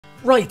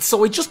Right,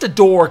 so I just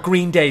adore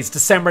Green Day's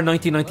December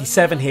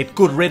 1997 hit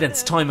Good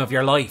Riddance, Time of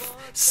Your Life.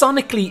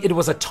 Sonically, it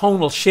was a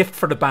tonal shift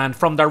for the band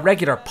from their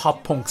regular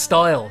pop-punk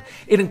style.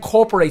 It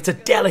incorporates a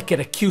delicate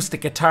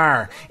acoustic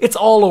guitar. It's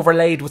all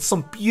overlaid with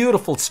some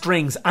beautiful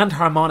strings and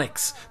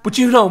harmonics. But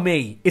you know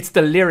me, it's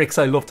the lyrics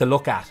I love to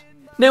look at.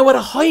 Now, at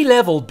a high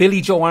level, Billie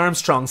Jo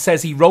Armstrong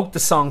says he wrote the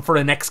song for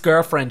an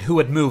ex-girlfriend who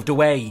had moved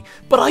away,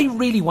 but I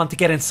really want to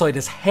get inside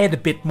his head a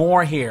bit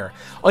more here.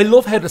 I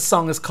love how the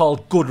song is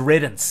called Good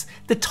Riddance.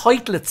 The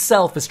title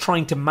itself is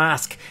trying to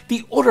mask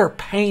the utter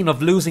pain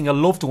of losing a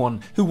loved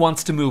one who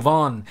wants to move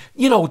on.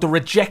 You know, the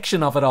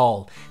rejection of it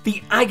all.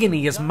 The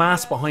agony is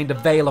masked behind a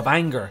veil of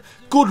anger.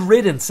 Good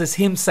riddance is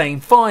him saying,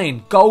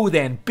 fine, go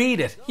then,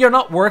 beat it, you're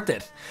not worth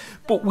it.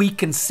 But we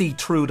can see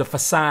through the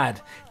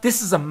facade.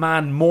 This is a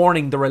man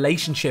mourning the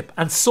relationship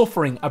and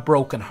suffering a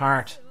broken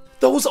heart.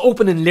 Those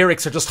opening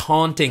lyrics are just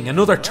haunting.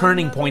 Another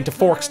turning point, a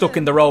fork stuck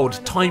in the road.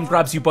 Time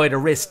grabs you by the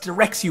wrist,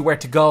 directs you where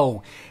to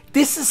go.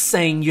 This is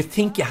saying you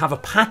think you have a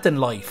path in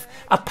life,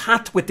 a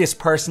path with this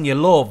person you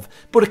love,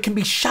 but it can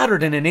be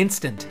shattered in an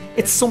instant.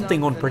 It's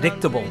something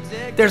unpredictable.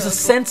 There's a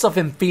sense of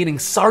him feeling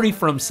sorry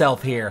for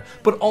himself here,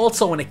 but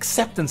also an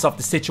acceptance of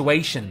the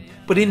situation.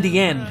 But in the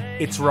end,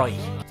 it's right.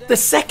 The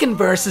second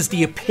verse is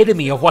the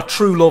epitome of what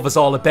true love is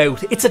all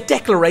about. It's a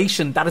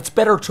declaration that it's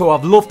better to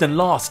have loved and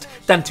lost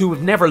than to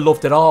have never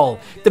loved at all.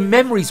 The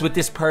memories with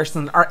this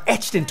person are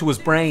etched into his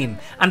brain,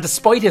 and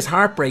despite his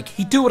heartbreak,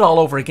 he'd do it all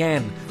over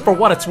again. For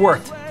what it's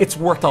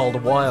worth all the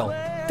while.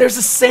 There's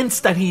a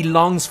sense that he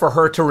longs for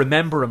her to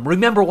remember him,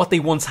 remember what they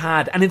once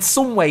had, and in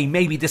some way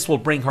maybe this will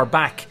bring her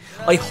back.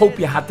 I hope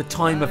you had the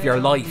time of your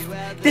life.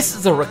 This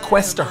is a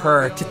request to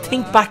her to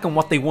think back on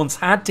what they once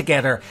had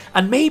together,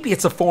 and maybe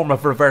it's a form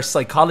of reverse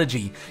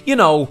psychology. You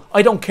know,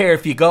 I don't care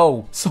if you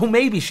go, so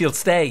maybe she'll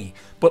stay.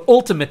 But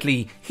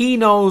ultimately, he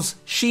knows,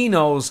 she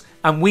knows,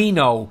 and we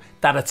know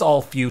that it's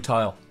all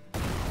futile.